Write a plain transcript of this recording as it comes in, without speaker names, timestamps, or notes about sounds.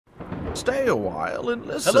Stay a while and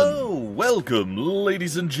listen. Hello, welcome,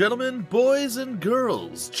 ladies and gentlemen, boys and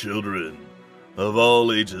girls, children of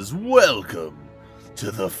all ages. Welcome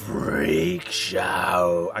to the Freak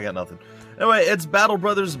Show. I got nothing. Anyway, it's Battle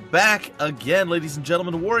Brothers back again, ladies and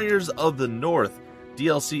gentlemen. Warriors of the North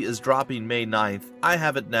DLC is dropping May 9th. I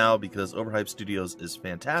have it now because Overhyped Studios is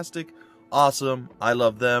fantastic, awesome. I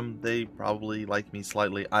love them. They probably like me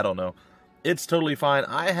slightly. I don't know. It's totally fine.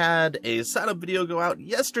 I had a sign-up video go out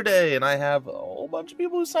yesterday, and I have a whole bunch of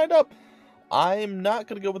people who signed up. I'm not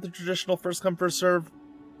going to go with the traditional first-come, first-serve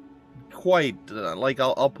quite.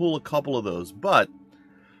 I'll pull a couple of those, but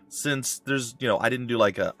since there's, I didn't do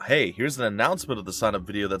like a, hey, here's an announcement of the sign-up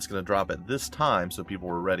video that's going to drop at this time, so people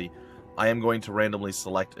were ready, I am going to randomly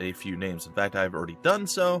select a few names. In fact, I've already done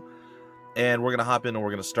so, and we're going to hop in and we're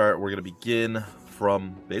going to start. We're going to begin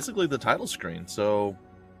from basically the title screen, so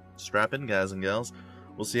strap in, guys and gals.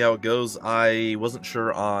 We'll see how it goes. I wasn't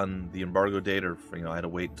sure on the embargo date, or I had to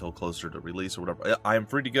wait until closer to release or whatever. I am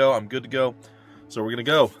free to go. I'm good to go. So we're gonna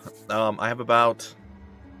go. I have about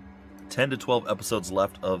 10 to 12 episodes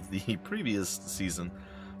left of the previous season,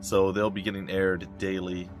 so they'll be getting aired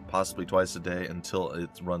daily, possibly twice a day, until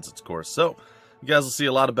it runs its course. So you guys will see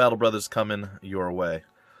a lot of Battle Brothers coming your way.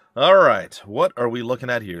 All right, what are we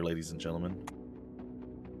looking at here, ladies and gentlemen?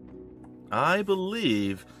 I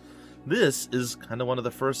believe this is kind of one of the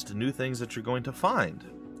first new things that you're going to find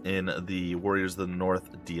in the Warriors of the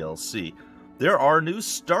North DLC. There are new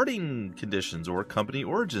starting conditions, or company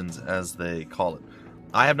origins, as they call it.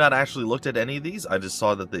 I have not actually looked at any of these. I just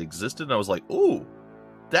saw that they existed, and I was like, ooh,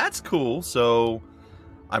 that's cool. So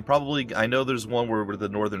I know there's one where we're the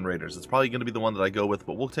Northern Raiders. It's probably going to be the one that I go with,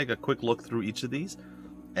 but we'll take a quick look through each of these,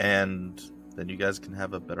 and then you guys can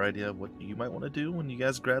have a better idea of what you might want to do when you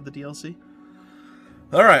guys grab the DLC.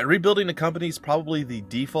 Alright, rebuilding a company is probably the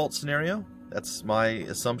default scenario. That's my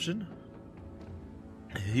assumption.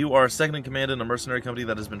 You are second in command in a mercenary company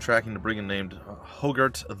that has been tracking the brigand named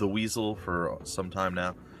Hogarth the Weasel for some time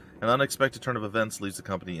now. An unexpected turn of events leaves the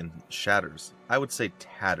company in shatters. I would say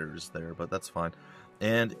tatters there, but that's fine.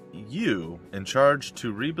 And you, in charge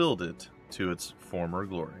to rebuild it to its former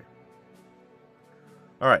glory.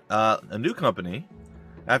 Alright, a new company.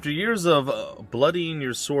 After years of bloodying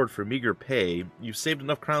your sword for meager pay, you've saved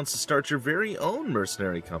enough crowns to start your very own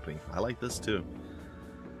mercenary company. I like this too.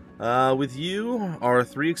 With you are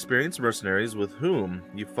 3 experienced mercenaries with whom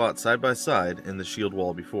you fought side by side in the shield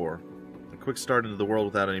wall before. A quick start into the world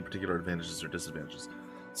without any particular advantages or disadvantages.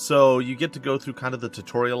 So you get to go through kind of the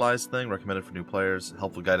tutorialized thing, recommended for new players,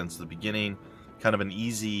 helpful guidance at the beginning, kind of an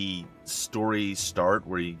easy story start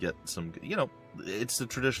where you get some, it's the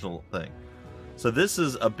traditional thing. So this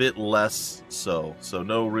is a bit less so. So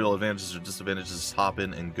no real advantages or disadvantages. Just hop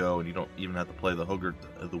in and go, and you don't even have to play the Hogarth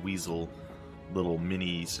the Weasel little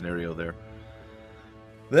mini scenario there.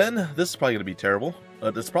 Then this is probably going to be terrible.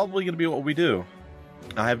 It's probably going to be what we do.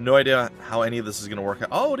 I have no idea how any of this is going to work out.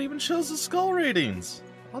 Oh, it even shows the skull ratings.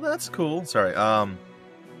 Oh, that's cool. Sorry.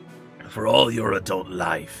 For all your adult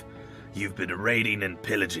life, you've been raiding and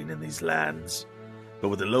pillaging in these lands, but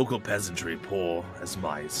with the local peasantry poor as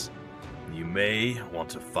mice, you may want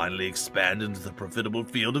to finally expand into the profitable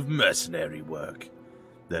field of mercenary work.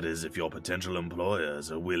 That is, if your potential employers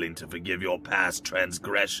are willing to forgive your past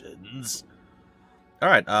transgressions.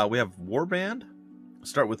 Alright, we have Warband.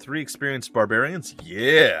 Start with 3 experienced barbarians.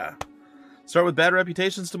 Yeah! Start with bad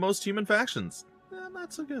reputations to most human factions.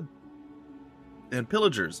 Not so good. And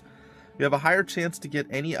pillagers. You have a higher chance to get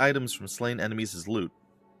any items from slain enemies as loot.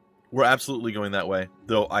 We're absolutely going that way,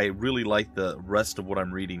 though I really like the rest of what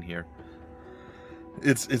I'm reading here.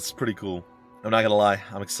 It's pretty cool. I'm not gonna lie,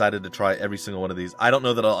 I'm excited to try every single one of these. I don't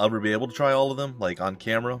know that I'll ever be able to try all of them, like, on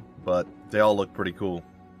camera, but they all look pretty cool.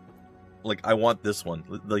 Like, I want this one.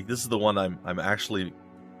 Like, this is the one I'm actually,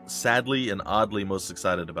 sadly and oddly most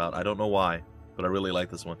excited about. I don't know why, but I really like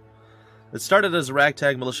this one. It started as a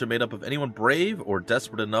ragtag militia made up of anyone brave or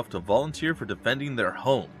desperate enough to volunteer for defending their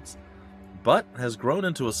homes, but has grown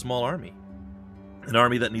into a small army. An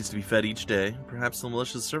army that needs to be fed each day. Perhaps the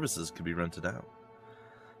militia's services could be rented out.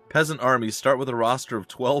 Peasant armies start with a roster of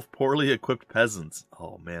 12 poorly equipped peasants.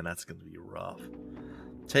 Oh man, that's going to be rough.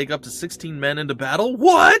 Take up to 16 men into battle.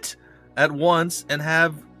 What? At once, and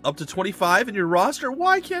have up to 25 in your roster?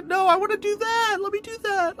 Why can't? No, I want to do that. Let me do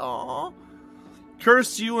that. Aww.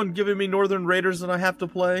 Curse you and giving me Northern Raiders and I have to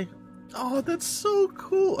play. Oh, that's so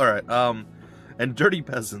cool. Alright, and dirty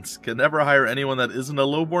peasants can never hire anyone that isn't a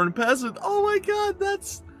lowborn peasant. Oh my god,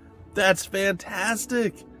 that's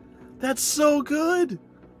fantastic. That's so good.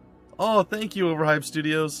 Oh, thank you, Overhyped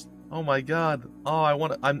Studios. Oh my god. Oh,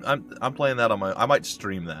 I'm playing that on my. I might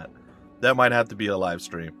stream that. That might have to be a live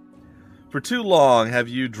stream. For too long have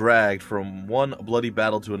you dragged from one bloody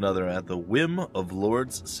battle to another at the whim of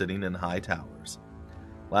lords sitting in high towers.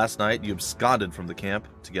 Last night you absconded from the camp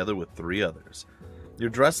together with 3 others. You're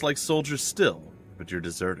dressed like soldiers still, but you're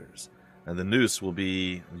deserters, and the noose will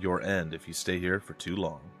be your end if you stay here for too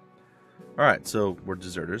long. Alright, so we're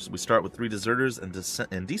deserters. We start with 3 deserters and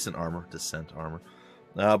decent armor,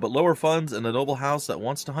 but lower funds and a noble house that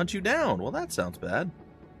wants to hunt you down. Well, that sounds bad.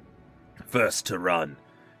 First to run.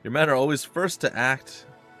 Your men are always first to act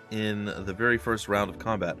in the very first round of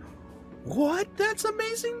combat. What? That's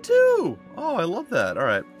amazing too! Oh, I love that.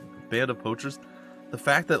 Alright. Band of poachers. The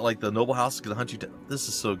fact that, like, the noble house is going to hunt you down. This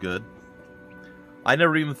is so good. I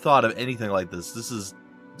never even thought of anything like this. This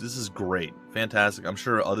is great. Fantastic. I'm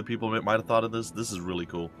sure other people might have thought of this. This is really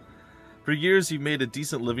cool. For years, you've made a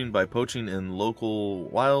decent living by poaching in local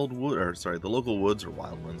the local woods, or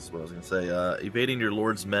wildlands is what I was going to say. Evading your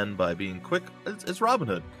lord's men by being quick. It's Robin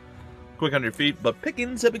Hood. Quick on your feet, but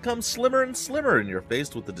pickings have become slimmer and slimmer, and you're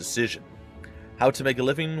faced with the decision. How to make a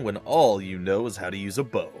living when all you know is how to use a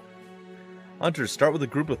bow. Hunters start with a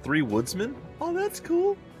group of 3 woodsmen. Oh, that's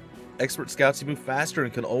cool. Expert scouts, you move faster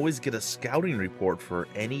and can always get a scouting report for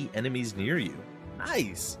any enemies near you.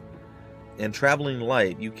 Nice. And traveling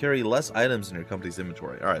light, you carry less items in your company's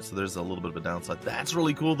inventory. Alright, so there's a little bit of a downside. That's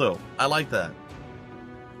really cool, though. I like that.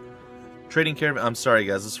 Trading caravan. I'm sorry,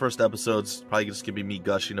 guys. This first episode's probably just going to be me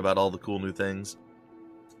gushing about all the cool new things.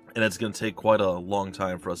 And it's going to take quite a long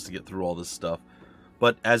time for us to get through all this stuff.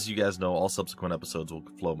 But as you guys know, all subsequent episodes will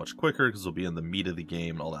flow much quicker because we'll be in the meat of the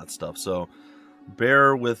game and all that stuff. So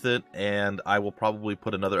bear with it, and I will probably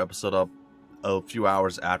put another episode up a few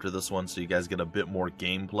hours after this one so you guys get a bit more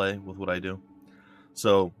gameplay with what I do.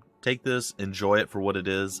 So take this, enjoy it for what it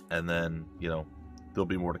is, and then, you know, there'll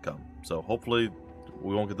be more to come. So hopefully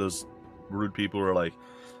we won't get those rude people who are like,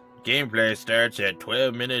 Gameplay starts at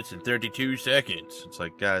 12 minutes and 32 seconds. It's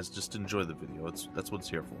like, guys, just enjoy the video. That's what it's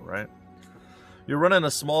here for, right? You're running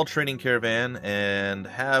a small trading caravan and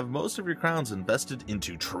have most of your crowns invested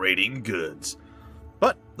into trading goods.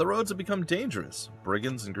 But the roads have become dangerous.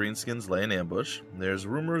 Brigands and greenskins lay in ambush. There's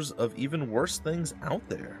rumors of even worse things out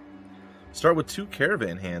there. Start with 2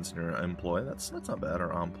 caravan hands in your employ. That's not bad.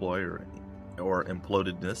 Or employ or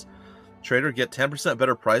implodedness. Trader, get 10%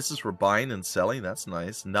 better prices for buying and selling. That's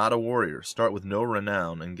nice. Not a warrior. Start with no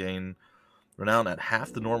renown and gain renown at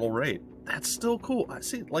half the normal rate. That's still cool. I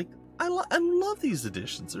see. Like, I love these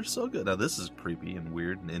additions. They're so good. Now this is creepy and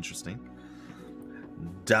weird and interesting.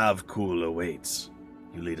 Davkul awaits.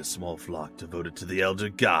 You lead a small flock devoted to the elder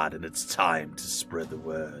god, and it's time to spread the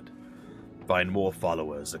word. Find more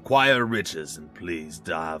followers, acquire riches, and please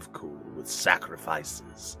Davkul with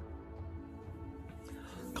sacrifices.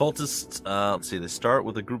 Cultists, let's see, they start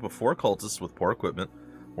with a group of 4 cultists with poor equipment.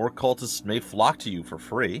 More cultists may flock to you for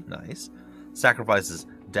free. Nice. Sacrifices.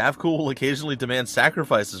 Davkul will occasionally demand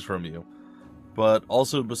sacrifices from you, but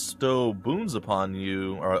also bestow boons upon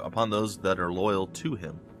you, or upon those that are loyal to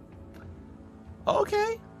him.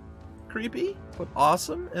 Okay. Creepy, but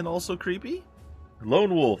awesome, and also creepy.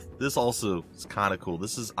 Lone Wolf. This also is kind of cool.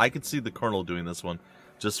 This is, I could see the Colonel doing this one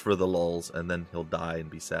just for the lulz, and then he'll die and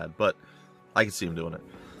be sad, but I can see him doing it.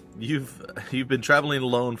 You've been traveling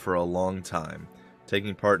alone for a long time,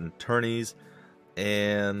 taking part in tourneys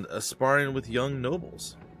and aspiring with young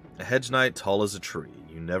nobles. A hedge knight tall as a tree.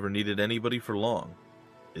 You never needed anybody for long.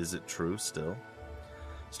 Is it true still?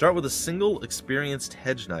 Start with a single experienced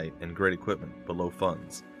hedge knight and great equipment, but low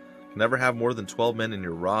funds. Can never have more than 12 men in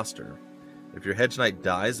your roster. If your hedge knight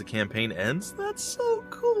dies, the campaign ends? That's so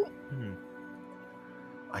cool.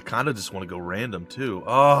 I kind of just want to go random too.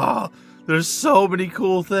 Oh, there's so many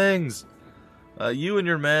cool things. You and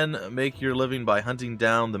your men make your living by hunting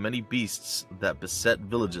down the many beasts that beset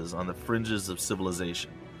villages on the fringes of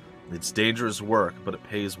civilization. It's dangerous work, but it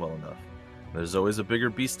pays well enough. There's always a bigger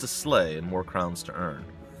beast to slay and more crowns to earn.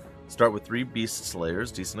 Start with 3 beast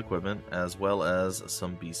slayers, decent equipment, as well as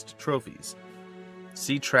some beast trophies.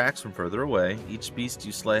 See tracks from further away. Each beast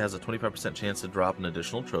you slay has a 25% chance to drop an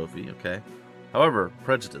additional trophy, okay? However,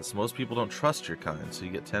 prejudice. Most people don't trust your kind, so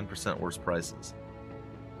you get 10% worse prices.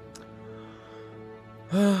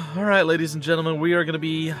 Alright, ladies and gentlemen, we are going to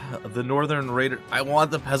be the Northern Raiders. I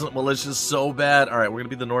want the Peasant Militias so bad. Alright, we're going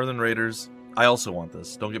to be the Northern Raiders. I also want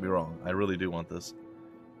this. Don't get me wrong. I really do want this.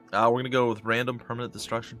 We're going to go with random permanent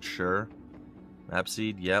destruction. Sure. Map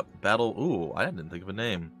seed. Yep. Battle. Ooh, I didn't think of a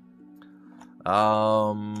name.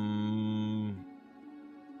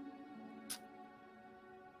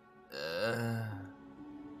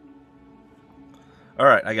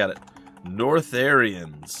 Alright, I got it.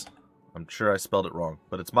 Northarians. I'm sure I spelled it wrong,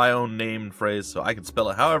 but it's my own name and phrase, so I can spell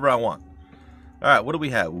it however I want. Alright, what do we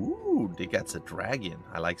have? Ooh, they got a dragon.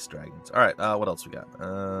 I like dragons. Alright, what else we got?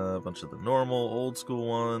 A bunch of the normal, old school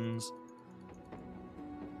ones.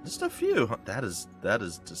 Just a few. That is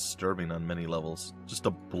disturbing on many levels. Just a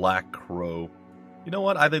black crow. You know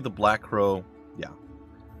what? I think the black crow, yeah.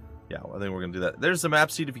 Yeah, I think we're going to do that. There's the map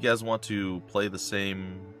sheet if you guys want to play the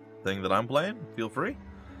same thing that I'm playing. Feel free.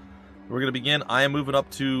 We're going to begin. I am moving up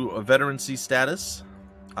to a veterancy status.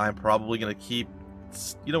 I'm probably going to keep...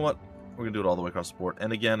 You know what? We're going to do it all the way across the board.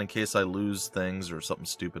 And again, in case I lose things or something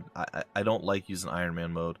stupid, I don't like using Iron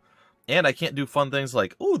Man mode. And I can't do fun things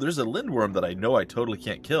like, oh, there's a lindworm that I know I totally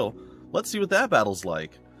can't kill. Let's see what that battle's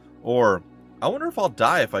like. Or, I wonder if I'll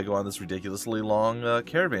die if I go on this ridiculously long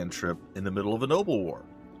caravan trip in the middle of a noble war.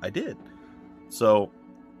 I did. So,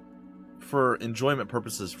 for enjoyment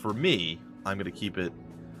purposes, for me, I'm going to keep it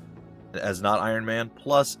as not Iron Man.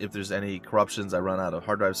 Plus, if there's any corruptions, I run out of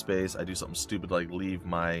hard drive space, I do something stupid like leave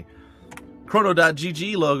my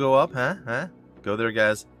Chrono.gg logo up, huh? Go there,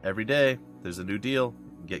 guys. Every day, there's a new deal.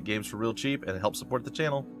 Get games for real cheap and help support the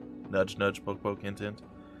channel. Nudge, nudge, poke, poke, hint, hint.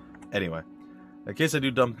 Anyway, in case I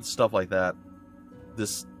do dumb stuff like that,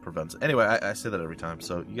 this prevents it. Anyway, I say that every time,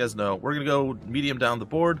 so you guys know. We're going to go medium down the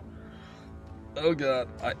board. Oh, God.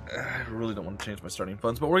 I really don't want to change my starting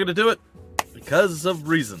funds, but we're going to do it because of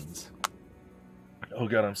reasons. Oh,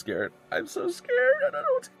 God, I'm scared. I'm so scared. I don't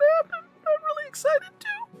know what's going to happen. I'm really excited, too.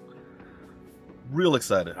 Real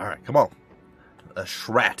excited. All right, come on. A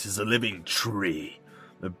shrat is a living tree,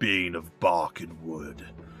 a being of bark and wood,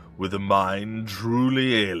 with a mind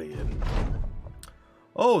truly alien.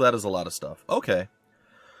 Oh, that is a lot of stuff. Okay.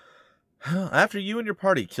 After you and your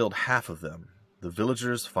party killed half of them, the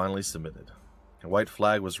villagers finally submitted. A white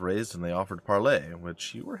flag was raised and they offered parley,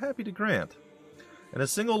 which you were happy to grant. In a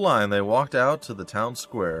single line, they walked out to the town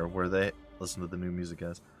square where they... Listen to the new music,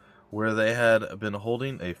 guys. Where they had been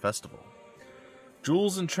holding a festival.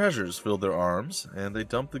 Jewels and treasures filled their arms, and they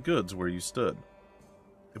dumped the goods where you stood.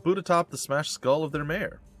 It boot atop the smashed skull of their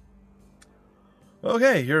mayor.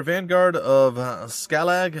 Okay, your vanguard of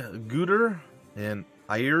Scalag, Gooder, and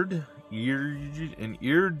Eird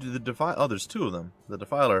the Defiler. Oh, there's two of them. The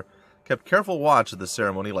Defiler kept careful watch of the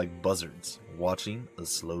ceremony like buzzards, watching a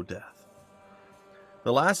slow death.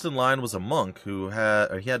 The last in line was a monk who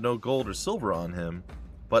had no gold or silver on him,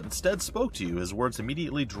 but instead spoke to you, his words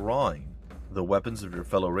immediately drawing the weapons of your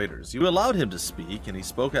fellow raiders. You allowed him to speak, and he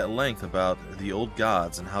spoke at length about the old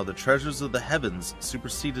gods and how the treasures of the heavens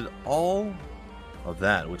superseded all of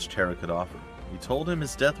that which Terra could offer. You told him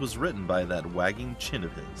his death was written by that wagging chin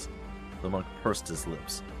of his. The monk pursed his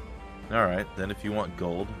lips. Alright, then if you want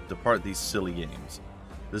gold, depart these silly games.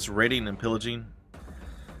 This raiding and pillaging,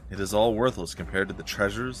 it is all worthless compared to the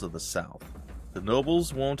treasures of the south. The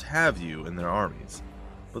nobles won't have you in their armies,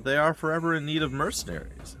 but they are forever in need of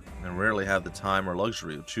mercenaries, and rarely have the time or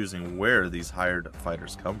luxury of choosing where these hired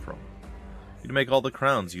fighters come from. You'd make all the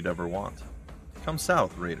crowns you'd ever want. Come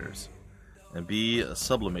south, raiders, and be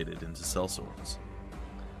sublimated into sellswords.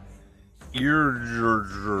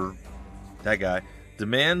 That guy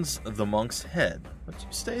demands the monk's head, but you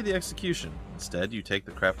stay the execution. Instead, you take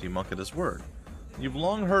the crafty monk at his word. You've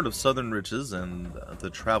long heard of southern riches and the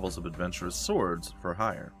travels of adventurous swords for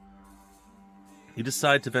hire. You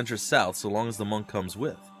decide to venture south so long as the monk comes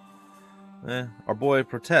with. Our boy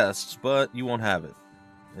protests, but you won't have it.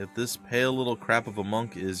 If this pale little crap of a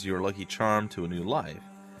monk is your lucky charm to a new life,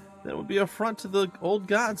 then it would be an affront to the old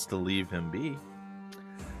gods to leave him be.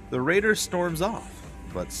 The raider storms off,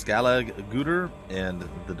 but Scalag, Gooder, and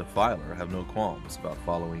the Defiler have no qualms about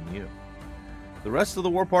following you. The rest of the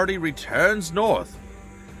war party returns north.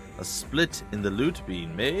 A split in the loot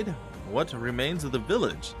being made, what remains of the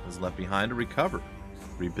village is left behind to recover,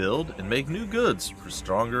 rebuild, and make new goods for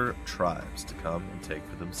stronger tribes to come and take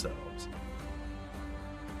for themselves.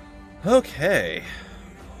 Okay.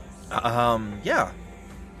 Yeah.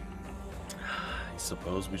 I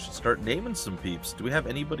suppose we should start naming some peeps. Do we have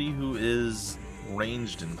anybody who is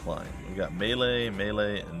ranged inclined? We got melee,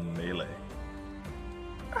 melee, and melee.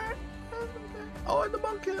 Alright. Oh, and the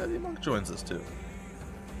monk joins us too.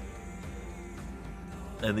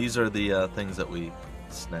 And these are the things that we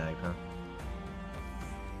snagged, huh?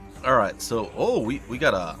 All right, so we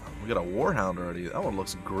got a warhound already. That one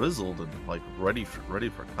looks grizzled and like ready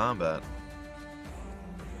for combat.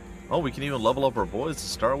 Oh, we can even level up our boys to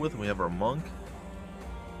start with. And we have our monk.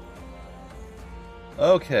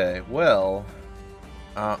 Okay, well,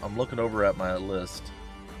 I'm looking over at my list.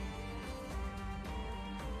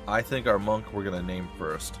 I think our monk we're gonna name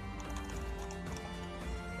first.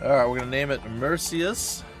 All right, we're gonna name it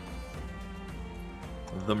Mercius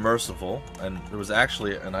the Merciful, and there was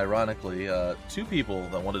actually, and ironically, 2 people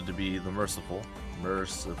that wanted to be the Merciful.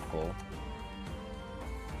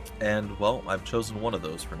 And, well, I've chosen one of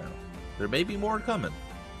those for now. There may be more coming.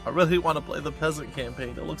 I really want to play the Peasant campaign.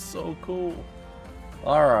 It looks so cool.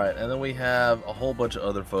 Alright, and then we have a whole bunch of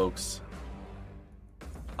other folks.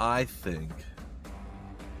 I think...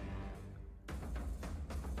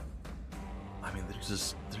 I mean, they're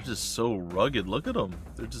just so rugged. Look at them.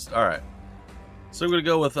 They're just... Alright. So we're going to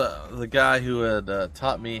go with the guy who had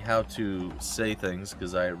taught me how to say things,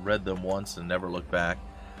 because I read them once and never looked back.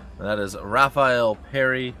 And that is Raphael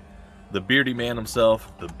Perry, the beardy man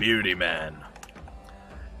himself, the beardy man.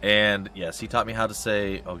 And yes, he taught me how to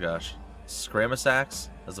say, oh gosh, Scramasax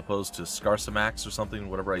as opposed to Scarsamax or something,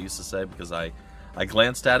 whatever I used to say, because I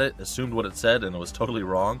glanced at it, assumed what it said, and it was totally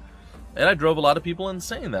wrong. And I drove a lot of people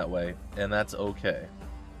insane that way, and that's okay.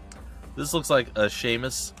 This looks like a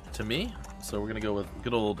Seamus to me, so we're going to go with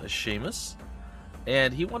good old Seamus.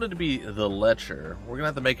 And he wanted to be the Lecher. We're going to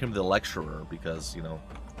have to make him the Lecturer, because, you know,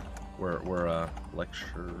 we're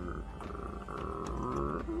lecturer.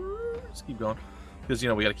 Just keep going. Because, you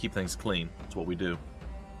know, we got to keep things clean. That's what we do.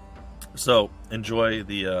 So, enjoy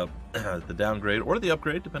the the downgrade or the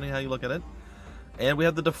upgrade, depending on how you look at it. And we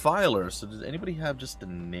have the Defiler. So, does anybody have just a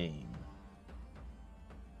name?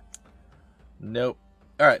 Nope.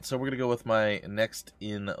 Alright, so we're going to go with my next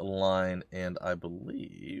in line, and I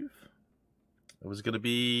believe it was going to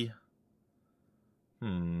be...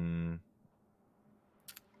 and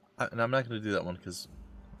I'm not going to do that one because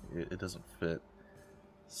it doesn't fit.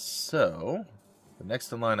 So, the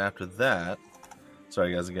next in line after that...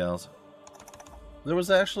 Sorry, guys and gals. There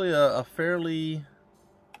was actually a fairly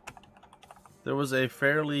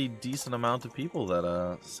decent amount of people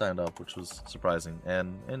that signed up, which was surprising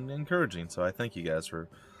and encouraging. So I thank you guys for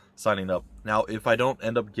signing up. Now, if I don't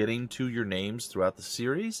end up getting to your names throughout the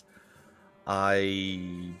series,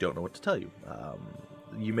 I don't know what to tell you.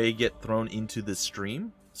 You may get thrown into this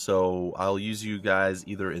stream, so I'll use you guys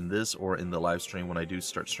either in this or in the live stream when I do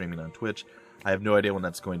start streaming on Twitch. I have no idea when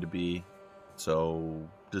that's going to be, so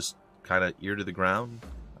just kind of ear to the ground.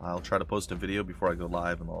 I'll try to post a video before I go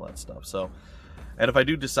live and all that stuff. So, and if I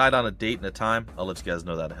do decide on a date and a time, I'll let you guys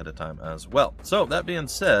know that ahead of time as well. So, that being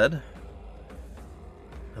said,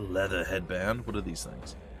 a leather headband. What are these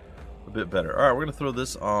things? A bit better. Alright, we're going to throw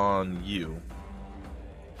this on you.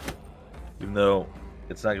 Even though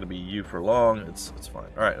it's not going to be you for long, it's fine.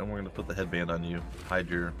 Alright, and we're going to put the headband on you. Hide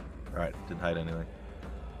your... Alright, didn't hide anything.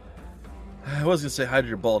 I was going to say hide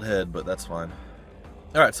your bald head, but that's fine.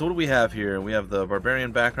 Alright, so what do we have here? We have the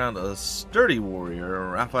barbarian background, a sturdy warrior.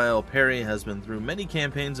 Raphael Perry has been through many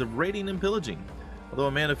campaigns of raiding and pillaging. Although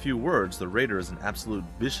a man of few words, the raider is an absolute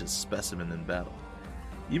vicious specimen in battle.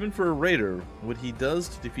 Even for a raider, what he does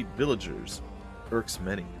to defeat villagers irks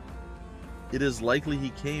many. It is likely he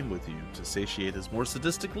came with you to satiate his more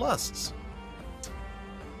sadistic lusts.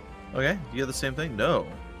 Okay, do you have the same thing? No.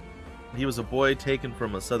 He was a boy taken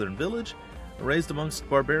from a southern village and raised amongst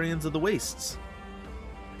barbarians of the wastes.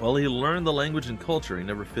 While he learned the language and culture, he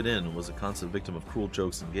never fit in and was a constant victim of cruel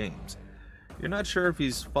jokes and games. You're not sure if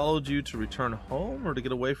he's followed you to return home or to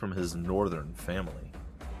get away from his northern family.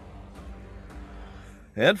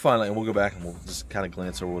 And finally, and we'll go back and we'll just kind of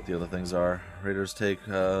glance over what the other things are. Raiders take,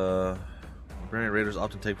 barbarian raiders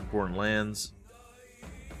often take from foreign lands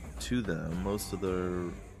to them. Most of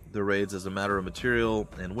their raids as a matter of material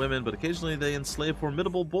and women, but occasionally they enslave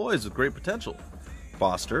formidable boys with great potential.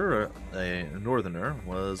 Foster, a northerner,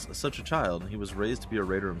 was such a child, and he was raised to be a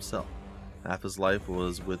raider himself. Half his life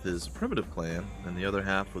was with his primitive clan, and the other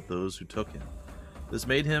half with those who took him. This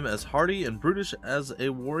made him as hardy and brutish as a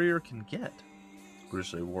warrior can get.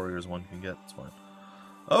 Brutish a warrior as one can get, it's fine.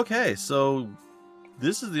 Okay, so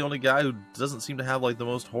this is the only guy who doesn't seem to have like the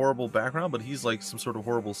most horrible background, but he's like some sort of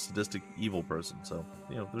horrible, sadistic, evil person, so,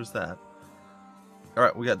 you know, there's that.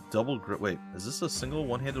 Alright, we got double grip. Wait, is this a single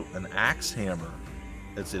one-handed? An axe hammer.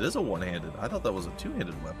 It is a one-handed. I thought that was a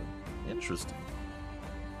two-handed weapon. Interesting.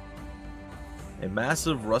 A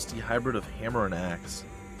massive rusty hybrid of hammer and axe.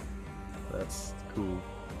 That's cool.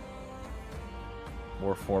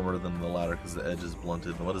 More former than the latter because the edge is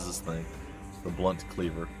blunted. What is this thing? The blunt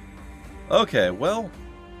cleaver. Okay, well,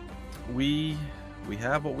 we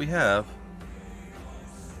have what we have.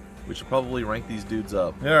 We should probably rank these dudes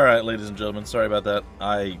up. Alright, ladies and gentlemen, sorry about that.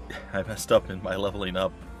 I messed up in my leveling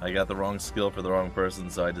up. I got the wrong skill for the wrong person,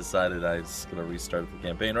 so I decided I was going to restart the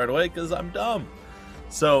campaign right away because I'm dumb.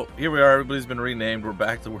 So, here we are. Everybody's been renamed. We're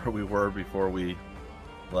back to where we were before we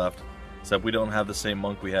left. Except we don't have the same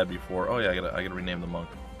monk we had before. Oh yeah, I gotta rename the monk.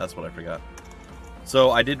 That's what I forgot.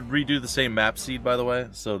 So I did redo the same map seed, by the way,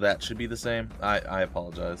 so that should be the same. I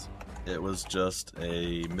apologize. It was just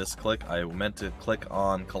a misclick. I meant to click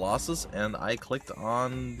on Colossus, and I clicked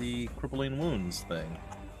on the Crippling Wounds thing.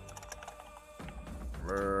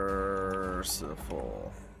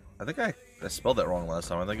 Merciful. I think I spelled that wrong last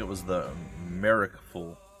time. I think it was the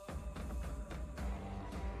Merciful.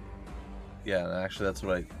 Yeah, actually that's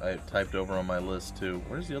what I typed over on my list too.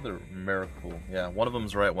 Where's the other Miracle? Yeah, one of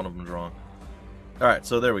them's right, one of them's wrong. Alright,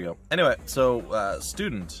 so there we go. Anyway, so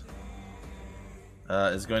student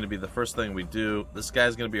is going to be the first thing we do. This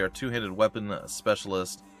guy's going to be our two-handed weapon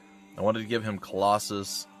specialist. I wanted to give him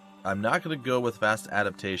Colossus. I'm not going to go with fast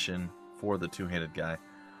adaptation for the two-handed guy.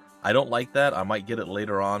 I don't like that. I might get it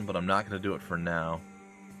later on, but I'm not going to do it for now.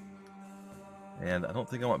 And I don't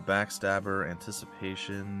think I want Backstabber,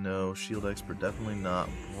 Anticipation, no. Shield Expert, definitely not.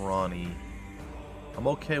 Brawny. I'm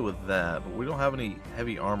okay with that, but we don't have any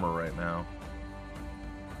heavy armor right now.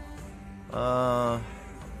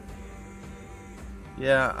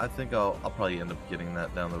 Yeah, I think I'll probably end up getting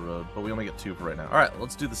that down the road, but we only get 2 for right now. Alright,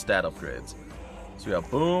 let's do the stat upgrades. So we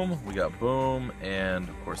got Boom, and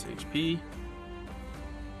of course HP.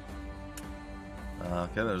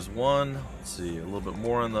 Okay, there's 1. Let's see, a little bit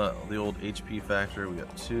more on the old HP factor. We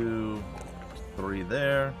got 2, 3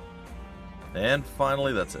 there. And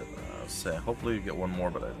finally, that's it. Hopefully we get 1 more,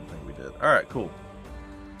 but I don't think we did. Alright, cool.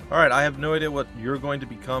 Alright, I have no idea what you're going to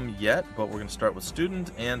become yet, but we're going to start with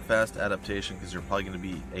Student and Fast Adaptation, because you're probably going to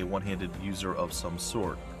be a one-handed user of some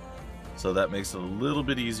sort. So that makes it a little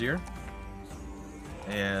bit easier.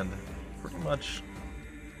 And pretty much,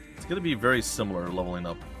 it's going to be very similar leveling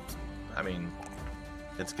up. I mean,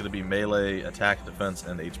 it's going to be melee, attack, defense,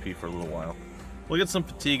 and HP for a little while. We'll get some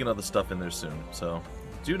fatigue and other stuff in there soon, so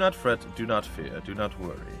do not fret, do not fear, do not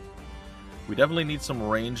worry. We definitely need some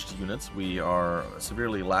ranged units. We are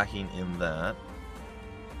severely lacking in that.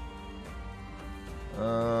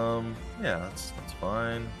 Yeah, that's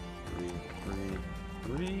fine.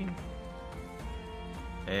 3,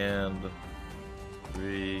 and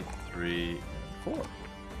 3, and 4.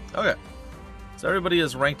 Okay. So everybody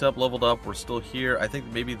is ranked up, leveled up. We're still here. I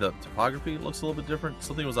think maybe the topography looks a little bit different.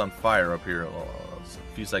 Something was on fire up here a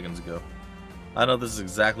few seconds ago. I know this is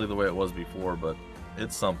exactly the way it was before, but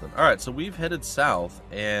it's something. Alright, so we've headed south,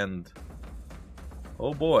 and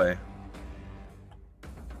oh boy,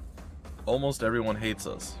 almost everyone hates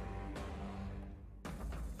us.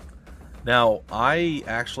 Now, I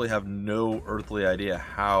actually have no earthly idea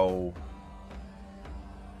how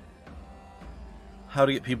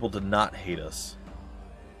to get people to not hate us.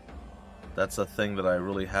 That's a thing that I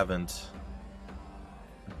really haven't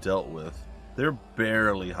dealt with. They're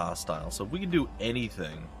barely hostile, so if we can do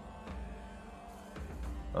anything.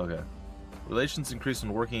 Okay. Relations increase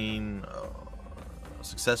when working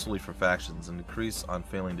successfully for factions, and decrease on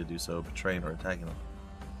failing to do so, betraying or attacking them.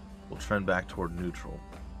 We'll trend back toward neutral.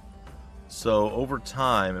 So over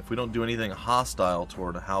time, if we don't do anything hostile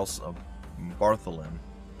toward the House of Bartholin,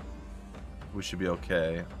 we should be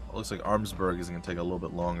okay. It looks like Armsburg is going to take a little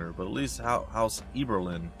bit longer, but at least House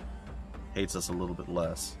Eberlin hates us a little bit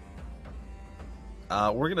less.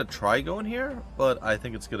 We're going to try going here, but I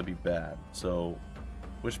think it's going to be bad. So,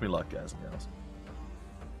 wish me luck, guys and gals.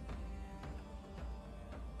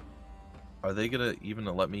 Are they going to even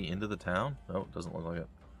let me into the town? No, it doesn't look like it.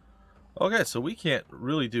 Okay, so we can't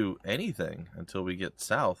really do anything until we get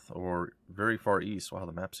south or very far east. Wow,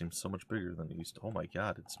 the map seems so much bigger than it used to. Oh my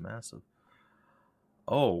god, it's massive.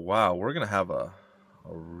 Oh, wow, we're going to have a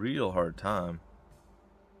real hard time.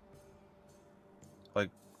 Like,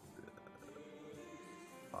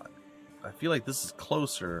 I feel like this is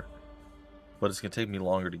closer, but it's going to take me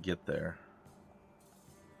longer to get there.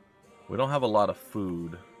 We don't have a lot of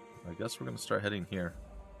food. I guess we're going to start heading here.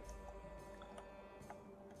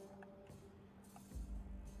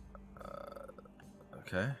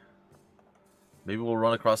 Okay. Maybe we'll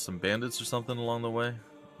run across some bandits or something along the way.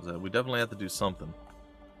 We definitely have to do something.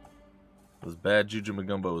 This bad Juju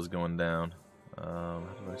Magumbo is going down. How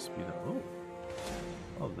do I speed up? Ooh.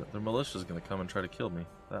 Oh, their militia's going to come and try to kill me.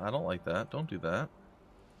 I don't like that. Don't do that.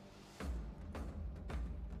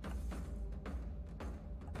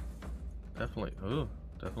 Definitely. Ooh.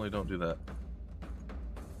 Definitely don't do that.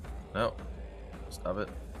 No. Stop it.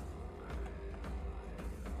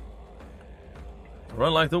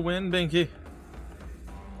 Run like the wind, Binky.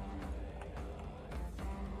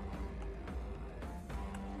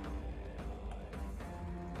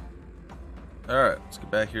 Alright, let's get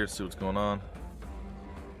back here and see what's going on.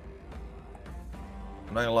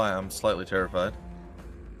 I'm not gonna lie, I'm slightly terrified.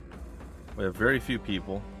 We have very few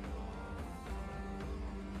people.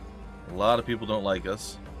 A lot of people don't like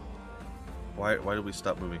us. Why did we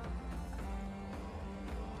stop moving?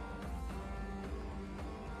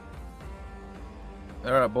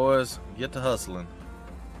 Alright, boys. Get to hustling.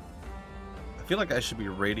 I feel like I should be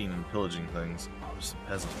raiding and pillaging things. Oh, there's some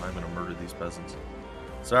peasants. I'm gonna murder these peasants.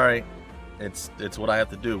 Sorry. It's what I have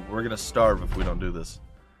to do. We're gonna starve if we don't do this.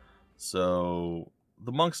 So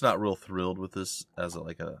the monk's not real thrilled with this as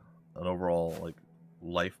an overall like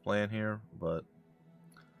life plan here, but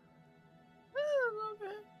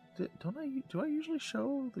okay. Do I usually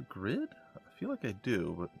show the grid? I feel like I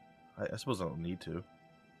do, but I suppose I don't need to.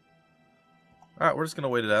 Alright, we're just gonna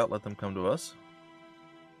wait it out, let them come to us.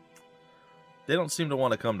 They don't seem to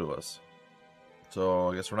want to come to us. So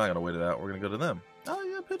I guess we're not gonna wait it out, we're gonna go to them. Oh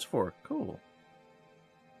yeah, pitchfork, cool.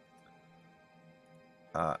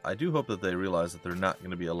 I do hope that they realize that they're not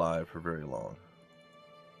going to be alive for very long.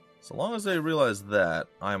 So long as they realize that,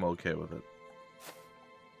 I'm okay with it.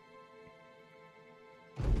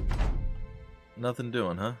 Nothing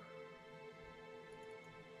doing, huh?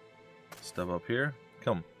 Step up here.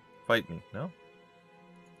 Come, fight me. No?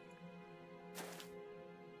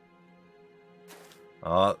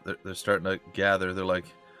 They're starting to gather. They're like,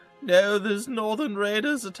 no, there's northern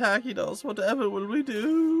raiders attacking us. Whatever will we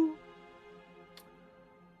do?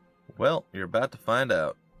 Well, you're about to find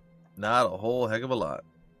out. Not a whole heck of a lot.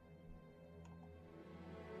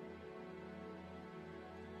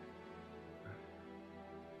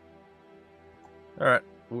 Alright,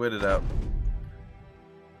 we wait it out.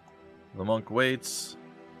 The monk waits.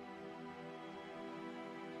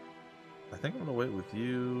 I think I'm gonna wait with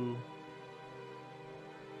you.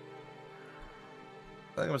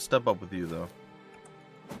 I think I'm gonna step up with you though.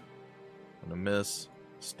 I'm gonna miss,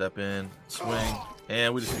 step in, swing,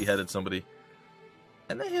 and we just beheaded somebody.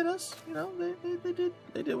 And they hit us, you know,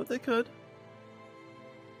 they did what they could.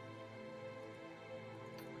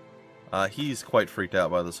 He's quite freaked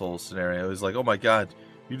out by this whole scenario. He's like, oh my god,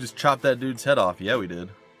 you just chopped that dude's head off. Yeah, we did.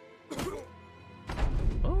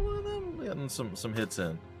 Oh, and then we got some hits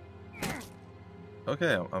in.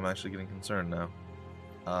 Okay, I'm actually getting concerned now.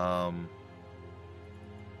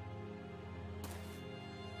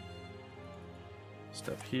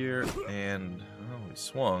 Step here, and oh, we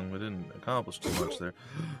swung. We didn't accomplish too much there.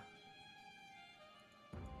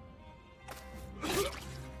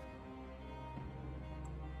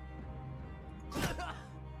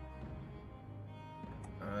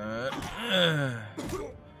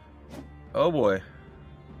 Oh boy.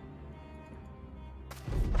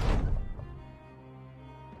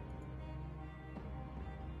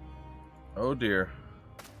 Oh dear.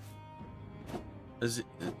 Is it?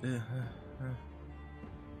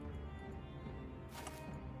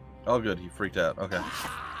 Oh good, he freaked out. Okay.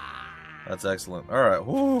 That's excellent. Alright,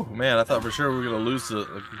 whoo, man, I thought for sure we were going to lose a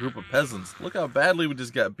group of peasants. Look how badly we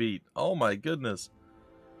just got beat. Oh my goodness.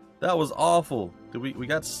 That was awful. We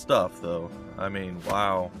got stuff, though. I mean,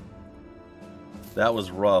 wow. That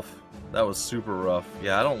was rough. That was super rough.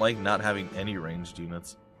 Yeah, I don't like not having any ranged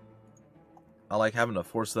units. I like having to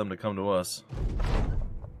force them to come to us.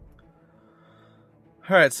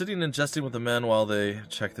 Alright, sitting and jesting with the men while they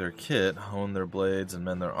check their kit, hone their blades, and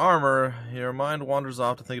mend their armor, your mind wanders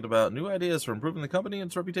off to thinking about new ideas for improving the company and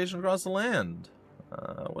its reputation across the land.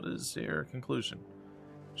 What is your conclusion?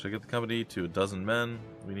 Should I get the company to 12 men?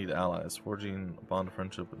 We need allies, forging a bond of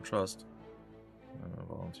friendship and trust.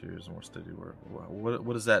 Volunteers, more steady work.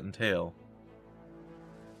 What does that entail?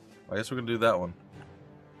 I guess we're going to do that one.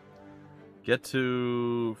 Get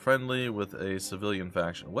to friendly with a civilian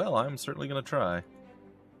faction. Well, I'm certainly going to try.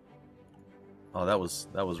 Oh, that was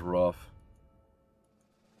rough.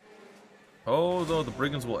 Oh, no, the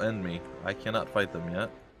brigands will end me. I cannot fight them yet.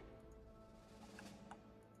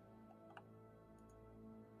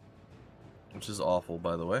 Which is awful,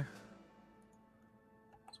 by the way.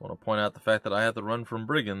 Just want to point out the fact that I have to run from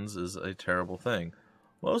brigands is a terrible thing.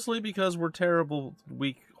 Mostly because we're terrible,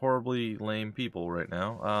 weak, horribly lame people right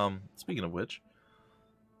now. Speaking of which,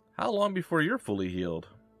 how long before you're fully healed?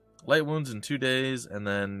 Light wounds in 2 days, and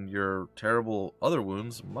then your terrible other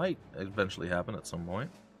wounds might eventually happen at some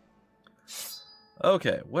point.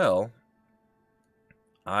 Okay, well,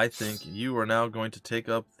 I think you are now going to take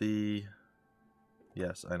up the...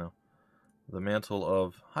 Yes, I know. The mantle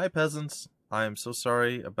of... Hi, peasants. I am so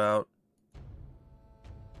sorry about...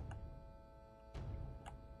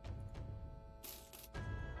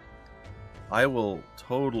 I will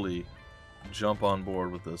totally jump on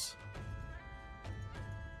board with this.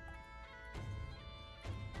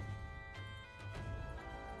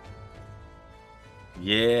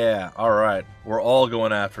 Yeah, alright. We're all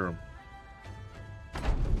going after him.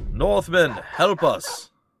 Northmen, help us!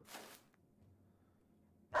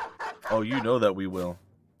 Oh, you know that we will.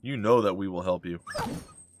 You know that we will help you.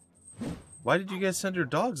 Why did you guys send your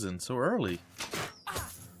dogs in so early?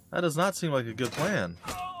 That does not seem like a good plan.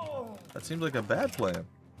 That seems like a bad plan.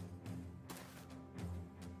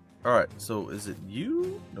 Alright, so is it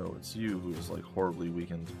you? No, it's you who is like horribly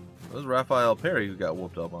weakened. This is Raphael Perry who got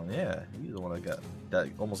whooped up on. Yeah, he's the one that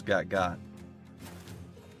almost got. I'm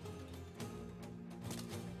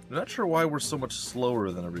not sure why we're so much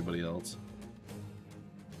slower than everybody else.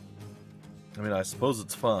 I mean, I suppose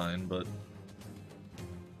it's fine, but...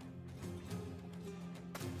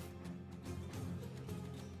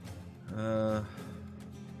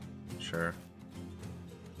 Sure.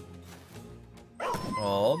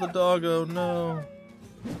 Oh, the doggo, no.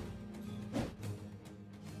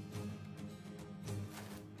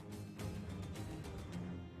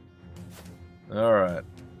 Alright.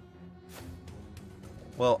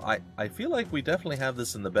 Well, I feel like we definitely have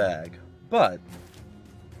this in the bag, but...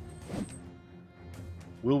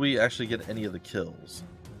 will we actually get any of the kills?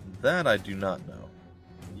 That I do not know.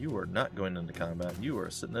 You are not going into combat. You are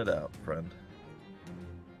sitting it out, friend.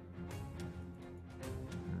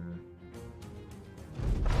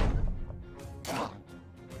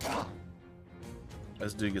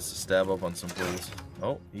 This dude gets to stab up on some fools.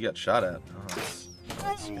 Oh, he got shot at.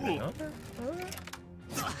 Oh,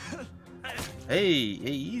 okay. Hey,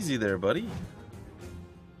 easy there, buddy.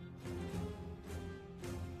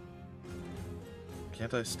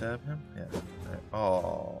 Can't I stab him? Yeah. Right.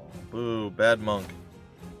 Oh, boo, bad monk.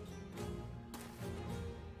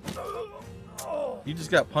 You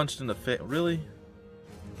just got punched in the face. Really?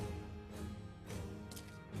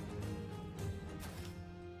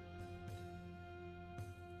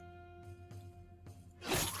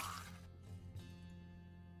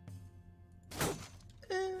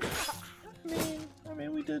 I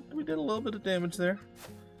mean, we did a little bit of damage there.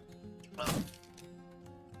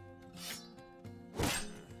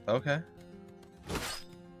 Okay.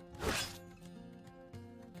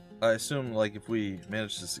 I assume, like, if we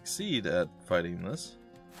manage to succeed at fighting this,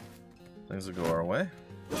 things will go our way.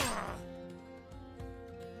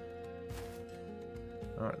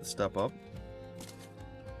 Alright, let's step up.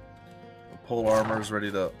 The pole armor is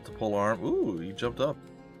ready to pull arm. Ooh, he jumped up.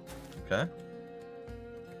 Okay.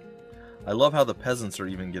 I love how the peasants are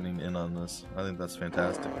even getting in on this. I think that's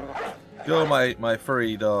fantastic. Go, my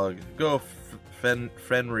furry dog. Go,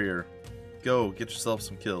 Fenrir. Go, get yourself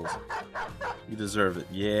some kills. You deserve it.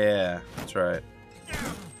 Yeah, that's right.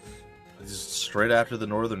 Just straight after the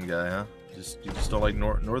northern guy, huh? You just don't like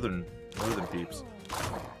northern peeps.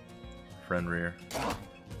 Fenrir.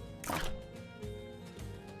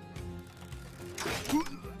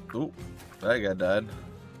 Ooh, that guy died.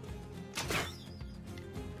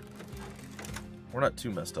 We're not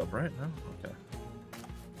too messed up, right? No? Okay.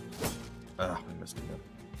 Ah, we missed again.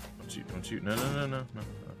 Don't shoot, don't shoot. No.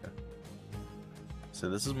 Okay. So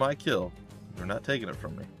this is my kill. You're not taking it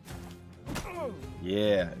from me.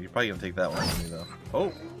 Yeah, you're probably gonna take that one from me, though.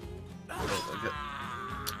 Oh! Okay.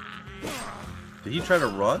 Did he try to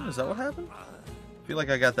run? Is that what happened? I feel like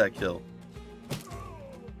I got that kill.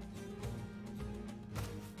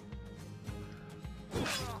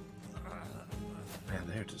 Man,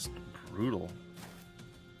 they're just brutal.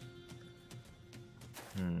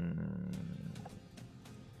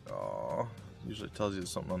 Oh, usually tells you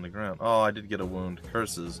something on the ground. Oh, I did get a wound.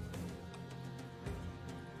 Curses.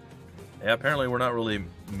 Yeah, apparently we're not really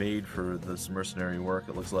made for this mercenary work,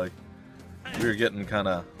 it looks like. We're getting kind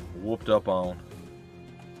of whooped up on.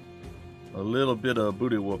 A little bit of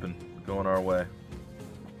booty whooping going our way.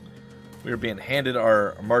 We are being handed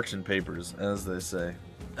our marching papers, as they say.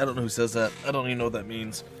 I don't know who says that. I don't even know what that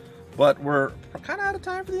means. But we're kind of out of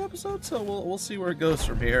time for the episode, so we'll see where it goes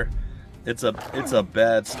from here. It's a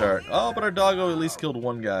bad start. Oh, but our doggo at least killed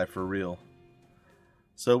one guy for real.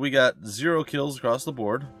 So we got 0 kills across the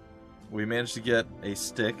board. We managed to get a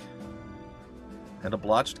stick and a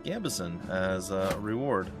blotched gambeson as a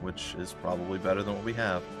reward, which is probably better than what we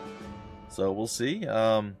have. So we'll see.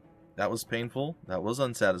 That was painful. That was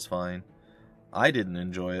unsatisfying. I didn't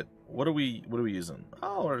enjoy it. What are we using?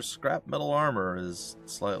 Oh, our scrap metal armor is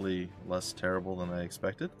slightly less terrible than I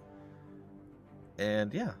expected.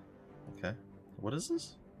 And yeah. Okay. What is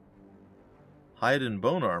this? Hide and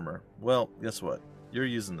bone armor. Well, guess what? You're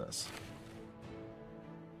using this.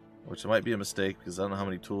 Which might be a mistake because I don't know how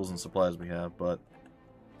many tools and supplies we have, but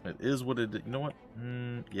it is what it is. You know what?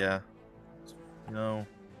 Yeah. No.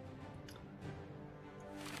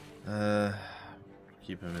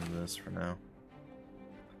 Keep him in this for now.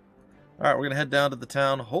 Alright, we're going to head down to the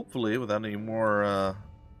town, hopefully, without any more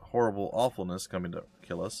horrible awfulness coming to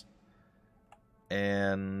kill us.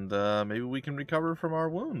 And maybe we can recover from our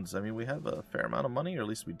wounds. I mean, we have a fair amount of money, or at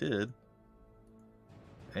least we did.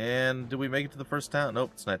 And did we make it to the first town?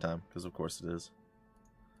 Nope, it's nighttime, because of course it is.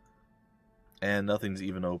 And nothing's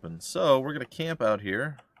even open. So we're going to camp out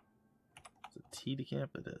here. Is it T to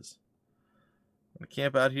camp? It is. I'm going to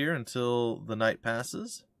camp out here until the night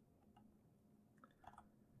passes.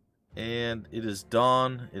 And it is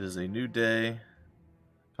dawn. It is a new day.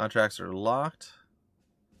 Contracts are locked.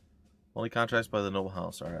 Only contracts by the noble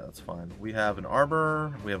house. Alright, that's fine. We have an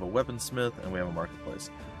armor, we have a weaponsmith, and we have a marketplace.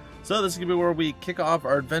 So this is going to be where we kick off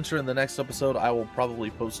our adventure in the next episode. I will probably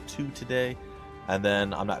post 2 today. And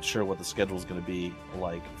then I'm not sure what the schedule is going to be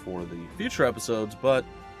like for the future episodes, but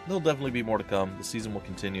there'll definitely be more to come. The season will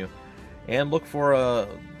continue. And look for a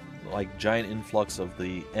giant influx of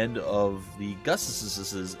the end of the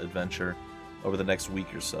Guseseses adventure over the next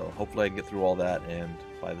week or so. Hopefully I can get through all that, and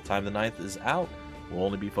by the time the 9th is out, we'll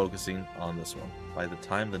only be focusing on this one. By the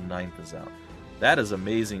time the 9th is out. That is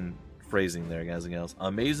amazing phrasing there, guys and gals.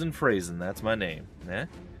 Amazing phrasing, that's my name. Eh?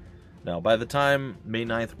 Now, by the time May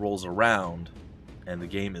 9th rolls around and the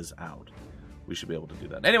game is out, we should be able to do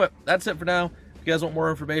that. Anyway, that's it for now. If you guys want more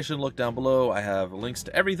information, look down below. I have links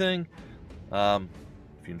to everything.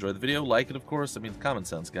 If you enjoyed the video, like it, of course. I mean, it's common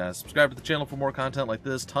sense, guys. Subscribe to the channel for more content like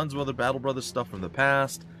this. Tons of other Battle Brothers stuff from the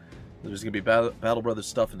past. There's going to be Battle Brothers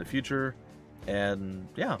stuff in the future. And,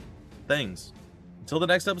 yeah, things. Until the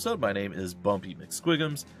next episode, my name is Bumpy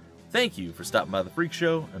McSquigums. Thank you for stopping by the Freak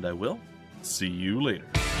Show, and I will see you later.